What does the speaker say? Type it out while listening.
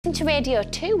To Radio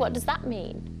 2, what does that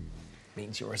mean?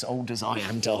 Means you're as old as I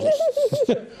am, darling.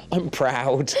 I'm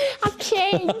proud. I've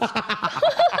changed.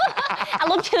 I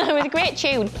loved it, it was a great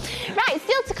tune. Right,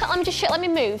 still to come, let me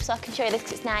move so I can show you this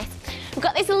because it's nice. We've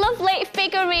got this lovely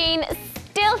figurine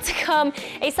still to come.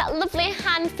 It's that lovely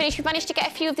hand finish. We've managed to get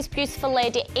a few of this beautiful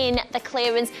lady in the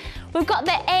clearance. We've got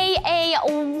the AA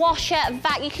washer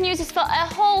vac. You can use this for a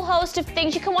whole host of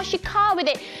things. You can wash your car with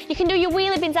it. You can do your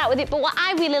wheelie bins out with it. But what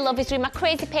I really love is doing my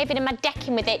crazy paving and my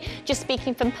decking with it. Just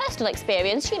speaking from personal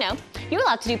experience, you know, you're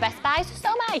allowed to do Best Buys, so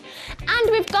am I.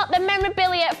 And we've got the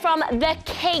memorabilia from the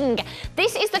King.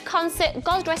 This is the concert,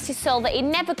 God rest his soul, that he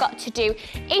never got to do.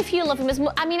 If you love him as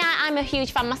much, I mean, I'm a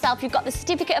huge fan myself. You've got the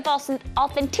certificate of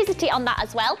authenticity on that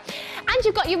as well. And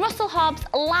you've got your Russell Hobbs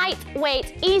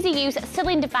lightweight, easy use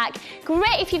cylinder bag.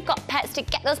 Great if you've got pets to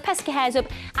get those pesky hairs up.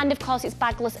 And of course it's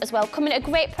bagless as well. Coming at a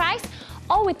great price,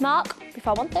 all with Mark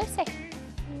before 1:30.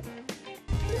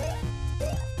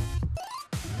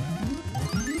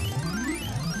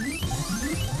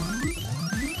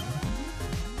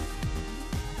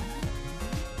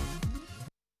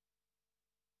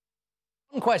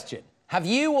 One question. Have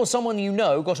you or someone you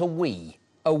know got a Wii?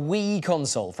 A Wii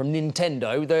console from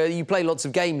Nintendo that you play lots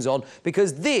of games on,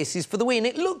 because this is for the Wii and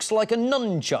it looks like a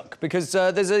nunchuck because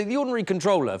there's the ordinary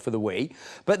controller for the Wii,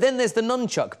 but then there's the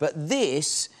nunchuck. But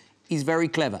this is very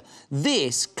clever.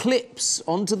 This clips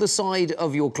onto the side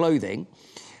of your clothing.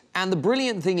 And the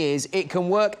brilliant thing is, it can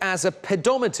work as a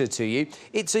pedometer to you.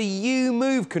 It's a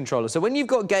U-Move controller. So when you've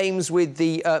got games with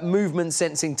the movement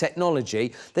sensing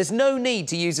technology, there's no need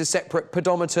to use a separate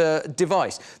pedometer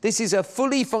device. This is a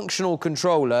fully functional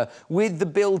controller with the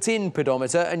built-in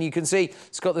pedometer, and you can see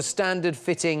it's got the standard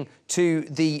fitting to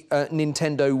the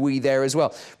Nintendo Wii there as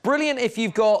well. Brilliant if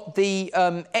you've got the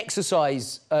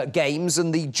exercise games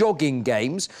and the jogging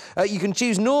games. You can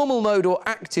choose normal mode or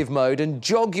active mode and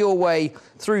jog your way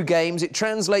through games. It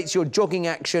translates your jogging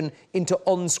action into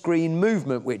on-screen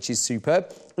movement, which is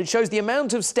superb. It shows the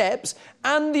amount of steps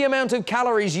and the amount of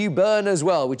calories you burn as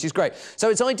well, which is great. So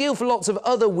it's ideal for lots of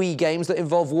other Wii games that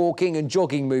involve walking and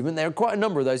jogging movement. There are quite a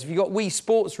number of those. If you've got Wii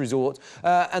Sports Resort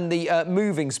and the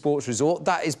Moving Sports Resort,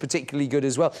 that is particularly good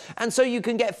as well. And so you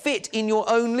can get fit in your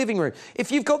own living room.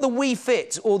 If you've got the Wii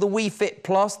Fit or the Wii Fit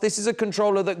Plus, this is a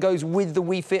controller that goes with the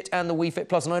Wii Fit and the Wii Fit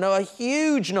Plus. And I know a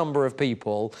huge number of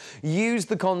people use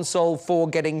the console for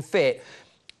getting fit.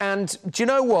 And do you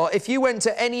know what? If you went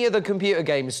to any of the computer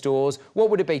game stores, what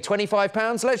would it be,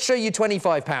 £25? Let's show you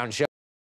 £25, shall we?